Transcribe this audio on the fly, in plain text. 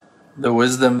The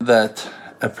wisdom that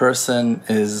a person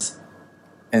is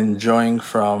enjoying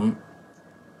from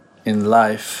in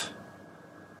life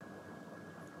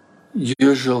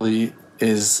usually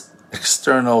is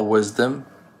external wisdom,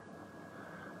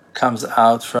 comes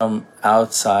out from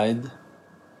outside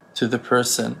to the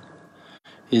person.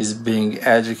 He's being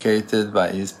educated by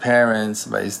his parents,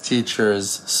 by his teachers,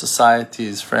 society,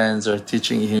 his friends are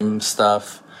teaching him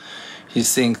stuff. He's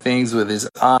seeing things with his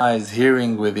eyes,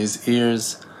 hearing with his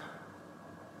ears.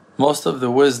 Most of the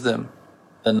wisdom,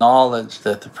 the knowledge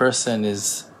that the person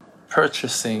is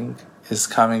purchasing is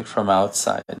coming from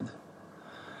outside.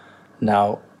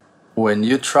 Now, when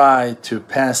you try to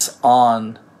pass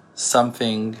on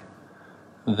something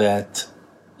that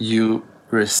you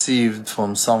received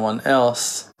from someone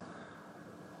else,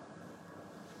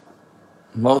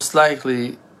 most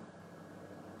likely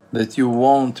that you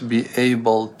won't be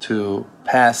able to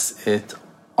pass it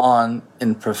on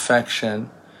in perfection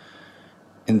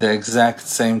in the exact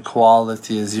same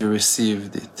quality as you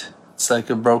received it. It's like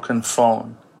a broken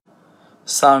phone.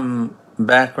 Some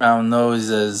background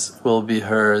noises will be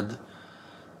heard,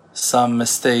 some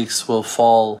mistakes will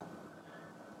fall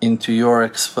into your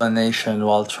explanation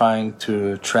while trying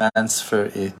to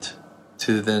transfer it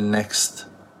to the next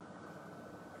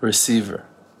receiver.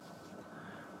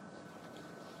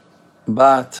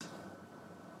 But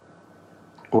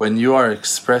when you are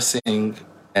expressing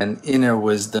an inner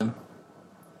wisdom,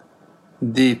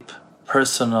 deep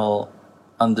personal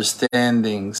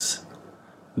understandings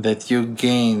that you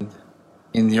gained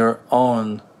in your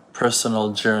own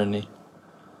personal journey,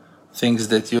 things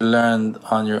that you learned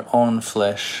on your own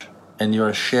flesh, and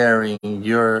you're sharing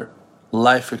your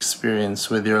life experience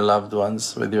with your loved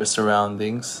ones, with your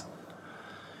surroundings,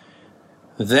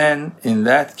 then in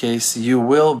that case you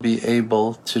will be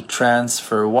able to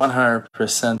transfer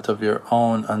 100% of your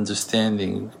own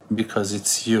understanding because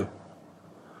it's you,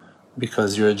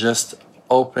 because you're just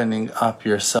opening up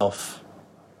yourself.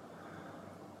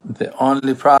 The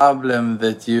only problem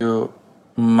that you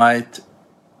might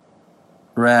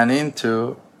run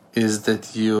into is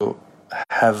that you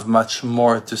have much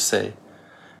more to say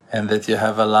and that you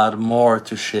have a lot more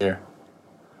to share.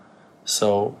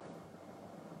 So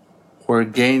we're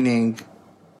gaining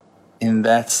in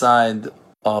that side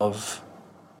of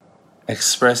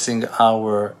expressing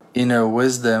our inner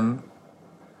wisdom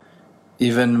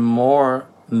even more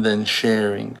than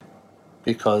sharing,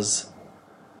 because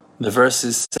the verse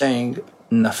is saying,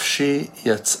 Nafshi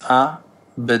yatsa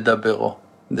bedabero.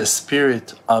 The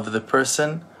spirit of the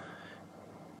person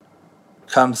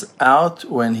comes out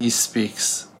when he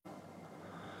speaks.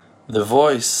 The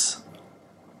voice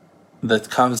that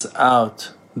comes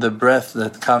out, the breath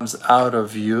that comes out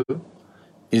of you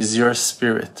is your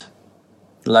spirit.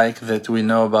 Like that we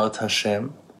know about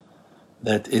Hashem,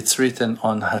 that it's written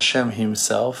on Hashem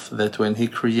himself, that when he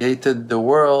created the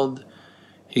world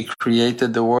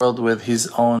with his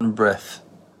own breath.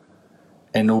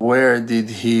 And where did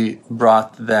he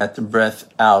brought that breath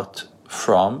out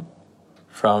from?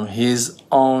 From his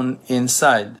own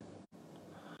inside.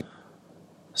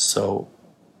 So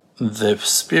the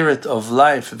spirit of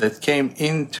life that came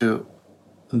into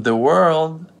the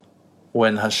world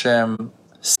when Hashem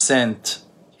sent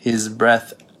his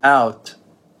breath out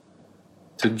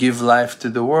to give life to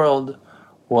the world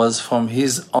was from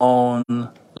his own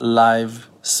live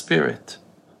spirit,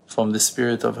 from the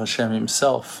spirit of Hashem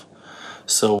himself.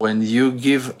 So when you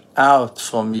give out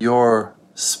from your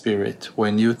spirit,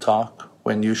 when you talk,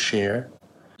 when you share,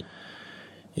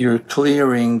 you're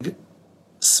clearing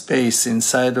space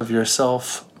inside of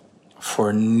yourself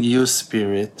for new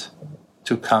spirit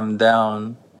to come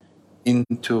down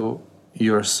into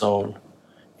your soul,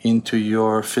 into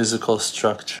your physical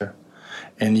structure.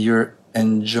 And you're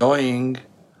enjoying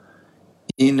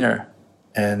inner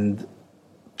and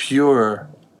purer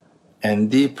and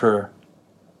deeper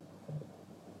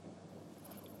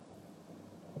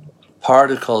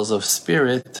particles of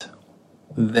spirit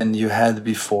than you had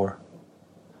before.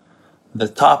 The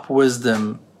top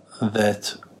wisdom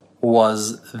that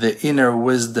was the inner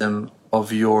wisdom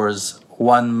of yours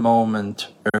one moment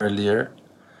earlier,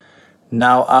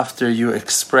 now after you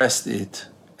expressed it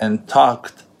and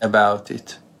talked about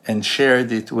it and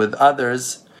shared it with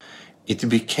others, it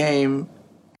became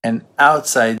an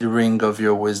outside ring of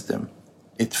your wisdom.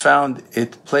 It found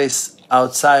its place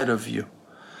outside of you.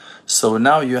 So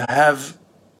now you have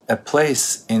a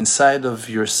place inside of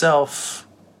yourself,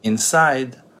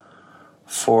 inside,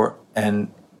 for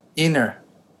an inner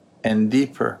and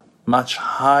deeper, much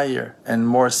higher and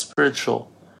more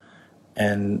spiritual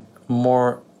and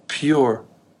more pure,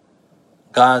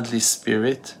 godly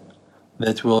spirit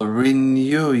that will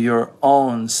renew your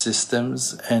own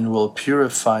systems and will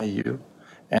purify you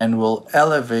and will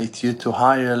elevate you to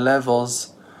higher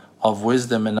levels of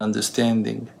wisdom and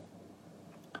understanding.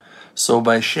 So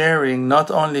by sharing, not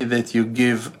only that you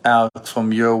give out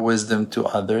from your wisdom to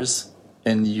others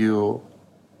and you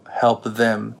help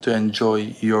them to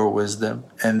enjoy your wisdom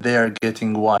and they are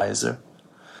getting wiser,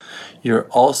 you're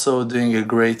also doing a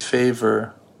great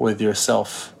favor with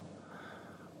yourself,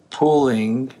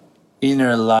 pulling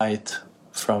inner light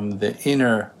from the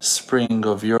inner spring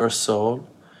of your soul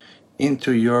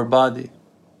into your body,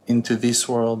 into this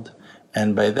world.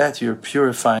 And by that, you're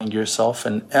purifying yourself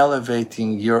and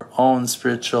elevating your own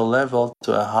spiritual level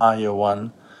to a higher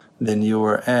one than you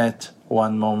were at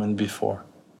one moment before.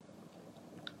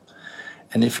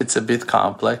 And if it's a bit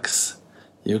complex,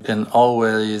 you can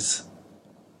always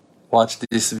watch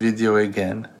this video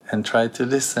again and try to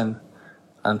listen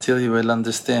until you will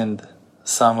understand.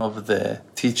 Some of the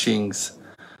teachings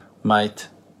might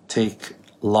take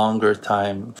longer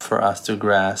time for us to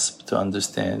grasp, to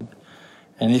understand.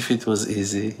 And if it was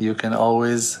easy, you can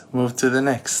always move to the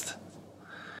next.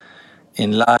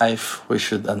 In life, we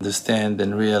should understand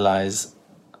and realize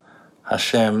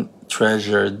Hashem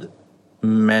treasured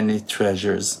many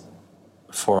treasures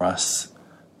for us.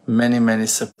 Many, many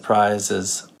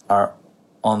surprises are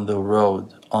on the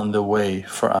road, on the way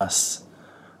for us.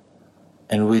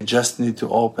 And we just need to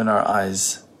open our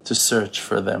eyes to search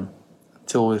for them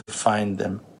till we find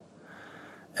them.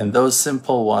 And those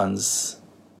simple ones,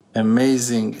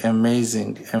 amazing,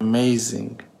 amazing,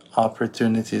 amazing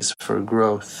opportunities for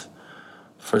growth,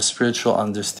 for spiritual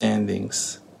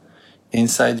understandings,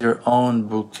 inside your own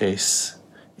bookcase,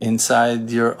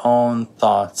 inside your own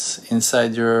thoughts,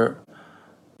 inside your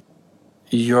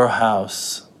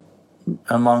house,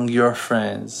 among your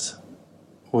friends,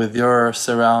 with your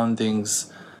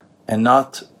surroundings, and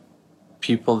not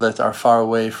people that are far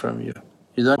away from you.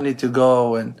 You don't need to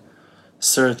go and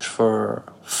search for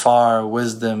far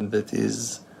wisdom that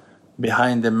is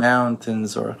behind the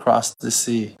mountains or across the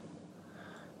sea.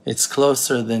 It's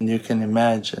closer than you can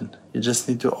imagine. You just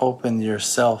need to open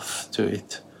yourself to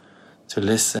it, to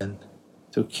listen,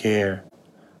 to care,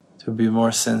 to be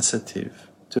more sensitive,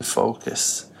 to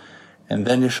focus, and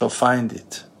then you shall find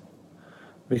it.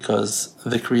 Because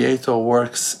the Creator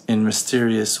works in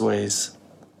mysterious ways.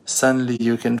 Suddenly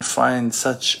you can find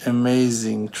such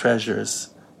amazing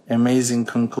treasures, amazing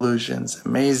conclusions,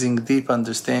 amazing deep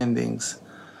understandings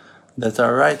that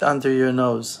are right under your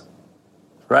nose,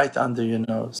 right under your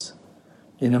nose.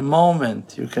 In a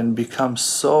moment you can become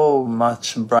so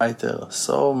much brighter,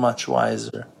 so much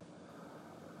wiser.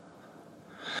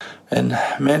 And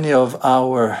many of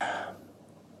our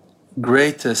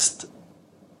greatest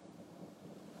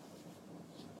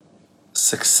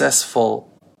successful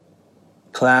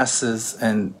classes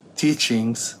and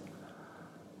teachings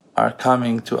are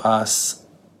coming to us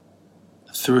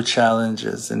through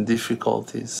challenges and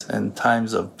difficulties and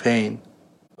times of pain.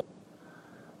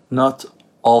 Not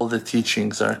all the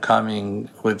teachings are coming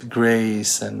with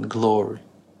grace and glory.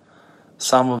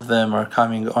 Some of them are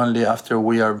coming only after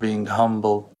we are being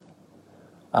humbled,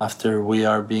 after we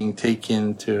are being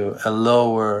taken to a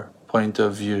lower point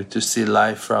of view, to see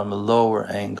life from a lower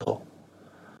angle.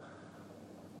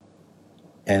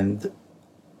 And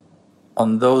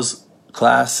on those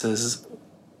classes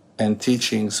and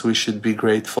teachings, we should be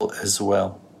grateful as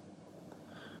well,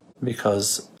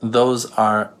 because those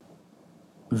are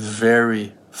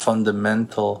very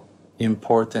fundamental,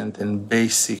 important, and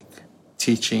basic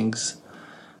teachings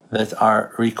that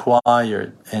are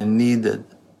required and needed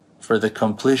for the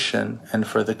completion and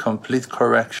for the complete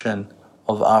correction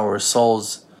of our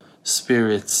souls,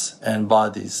 spirits, and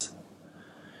bodies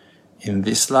in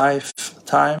this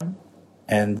lifetime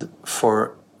and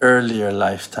for earlier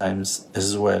lifetimes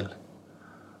as well.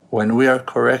 When we are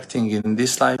correcting in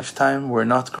this lifetime, we're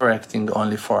not correcting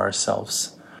only for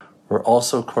ourselves. We're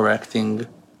also correcting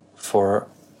for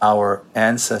our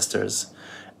ancestors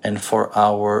and for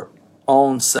our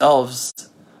own selves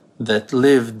that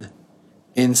lived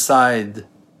inside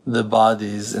the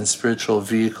bodies and spiritual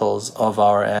vehicles of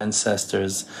our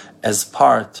ancestors as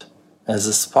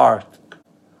a spark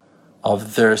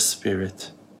of their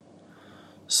spirit.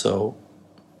 So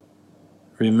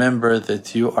remember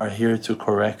that you are here to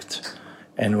correct,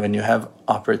 and when you have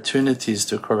opportunities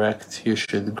to correct, you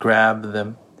should grab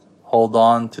them, hold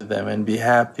on to them, and be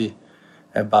happy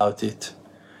about it,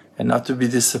 and not to be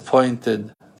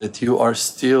disappointed that you are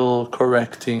still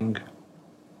correcting.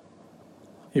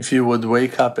 If you would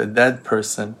wake up a dead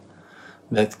person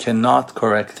that cannot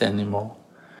correct anymore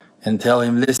and tell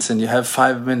him, listen, you have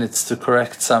 5 minutes to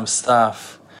correct some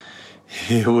stuff,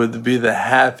 he would be the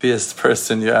happiest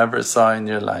person you ever saw in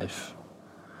your life.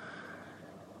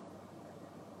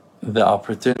 The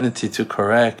opportunity to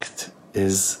correct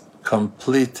is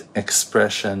complete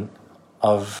expression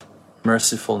of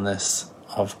mercifulness,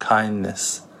 of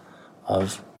kindness,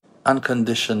 of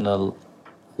unconditional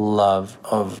love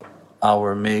of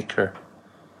our Maker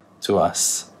to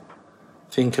us.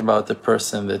 Think about the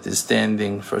person that is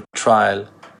standing for trial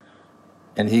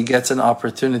and he gets an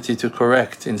opportunity to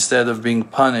correct. Instead of being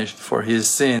punished for his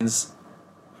sins,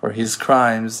 for his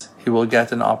crimes, he will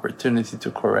get an opportunity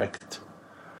to correct.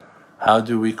 How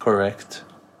do we correct?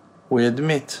 We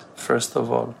admit, first of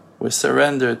all. We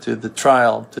surrender to the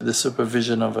trial, to the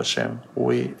supervision of Hashem.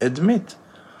 We admit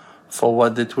for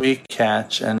what did we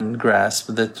catch and grasp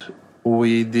that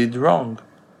we did wrong.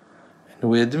 And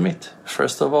we admit,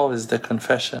 first of all, is the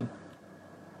confession.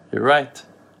 You're right,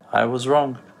 I was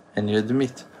wrong. And you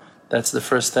admit. That's the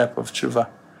first step of tshuva.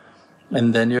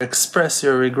 And then you express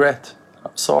your regret.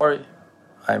 I'm sorry,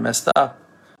 I messed up.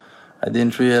 I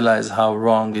didn't realize how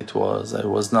wrong it was. I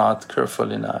was not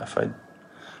careful enough. I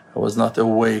was not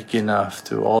awake enough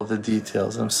to all the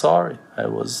details. I'm sorry. I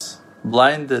was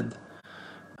blinded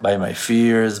by my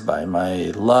fears, by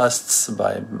my lusts,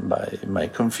 by my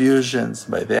confusions,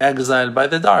 by the exile, by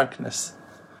the darkness.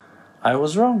 I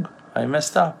was wrong. I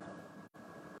messed up.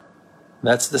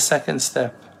 That's the second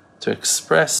step, to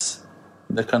express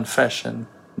the confession,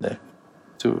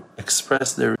 to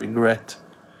express the regret.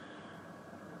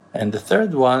 And the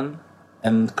third one,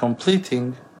 and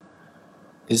completing,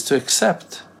 is to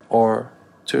accept or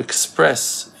to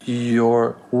express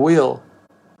your will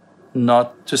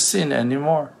not to sin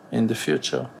anymore in the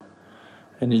future.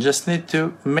 And you just need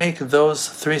to make those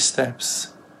 3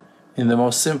 steps in the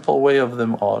most simple way of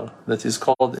them all, that is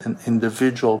called an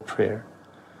individual prayer.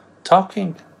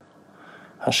 Talking,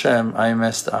 Hashem, I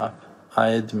messed up. I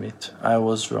admit I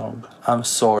was wrong. I'm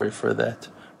sorry for that.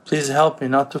 Please help me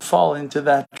not to fall into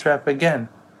that trap again.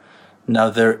 Now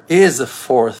there is a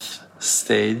 4th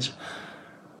stage.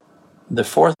 The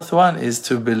 4th one is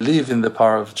to believe in the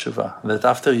power of tshuva. That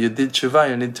after you did tshuva,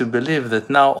 you need to believe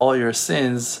that now all your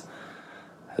sins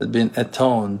have been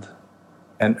atoned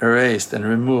and erased and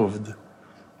removed.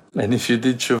 And if you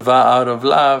did tshuva out of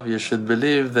love, you should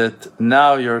believe that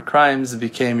now your crimes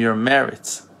became your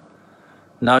merits.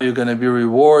 Now you're going to be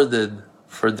rewarded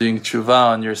for doing tshuva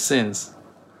on your sins.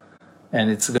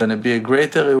 And it's going to be a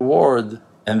greater reward,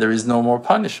 and there is no more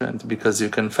punishment because you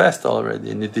confessed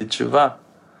already and you did tshuva.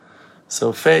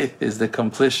 So faith is the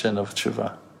completion of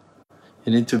tshuva.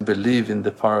 You need to believe in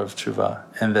the power of tshuva,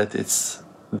 and that it's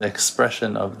the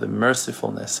expression of the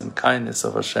mercifulness and kindness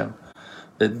of Hashem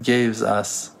that gives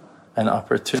us an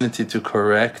opportunity to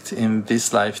correct in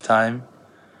this lifetime.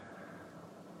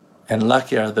 And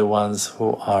lucky are the ones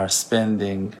who are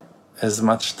spending as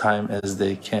much time as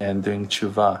they can doing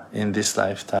tshuva in this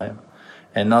lifetime,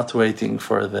 and not waiting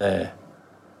for the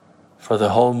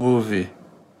whole movie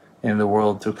in the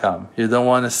world to come. You don't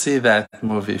want to see that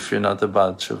movie if you're not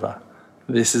about tshuva.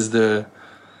 This is the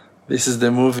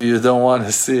movie you don't want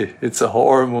to see. It's a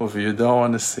horror movie you don't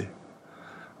want to see.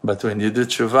 But when you do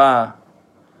tshuva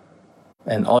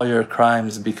and all your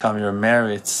crimes become your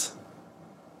merits,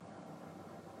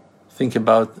 think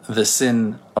about the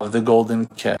sin of the golden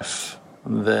calf,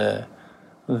 the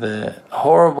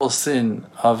horrible sin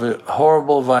of a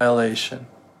horrible violation.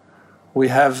 We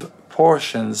have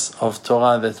portions of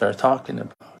Torah that are talking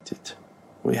about it.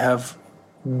 We have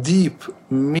deep,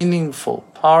 meaningful,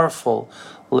 powerful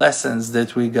lessons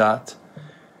that we got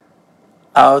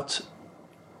out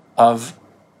of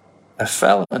a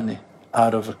felony,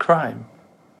 out of a crime,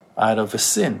 out of a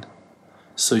sin.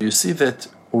 So you see that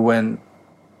when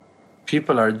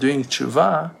people are doing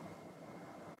tshuva,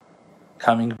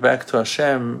 coming back to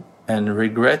Hashem and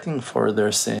regretting for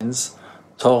their sins,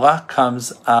 Torah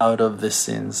comes out of the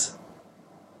sins.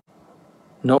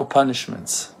 No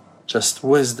punishments, just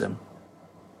wisdom,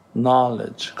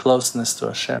 knowledge, closeness to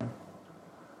Hashem.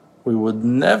 We would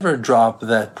never drop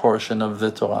that portion of the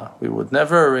Torah. We would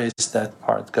never erase that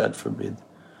part, God forbid.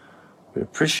 We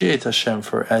appreciate Hashem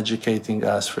for educating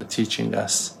us, for teaching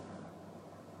us.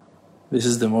 This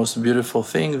is the most beautiful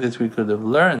thing that we could have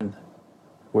learned.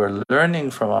 We're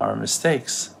learning from our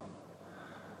mistakes.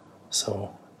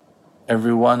 So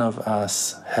every one of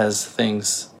us has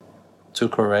things to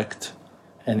correct,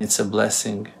 and it's a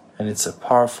blessing, and it's a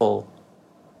powerful,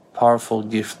 powerful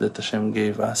gift that Hashem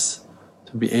gave us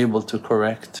to be able to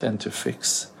correct and to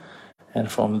fix. And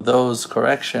from those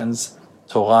corrections,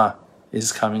 Torah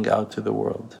is coming out to the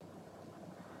world.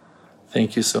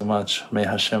 Thank you so much. May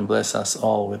Hashem bless us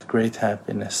all with great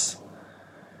happiness.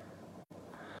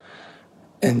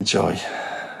 enjoy.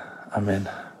 Amen.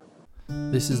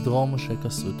 This is Dror Moshe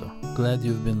Kasuto. Glad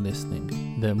you've been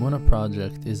listening. The Emunah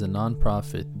Project is a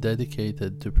non-profit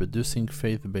dedicated to producing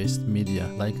faith-based media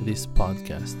like this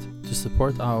podcast. To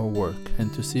support our work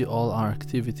and to see all our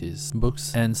activities,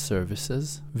 books, and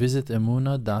services, visit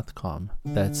emunah.com.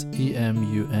 That's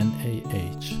EMUNAH.com.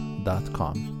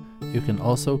 You can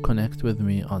also connect with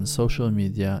me on social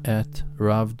media at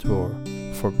Rav Dror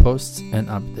for posts and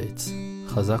updates.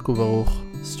 Chazak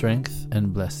u'Baruch, strength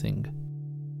and blessing.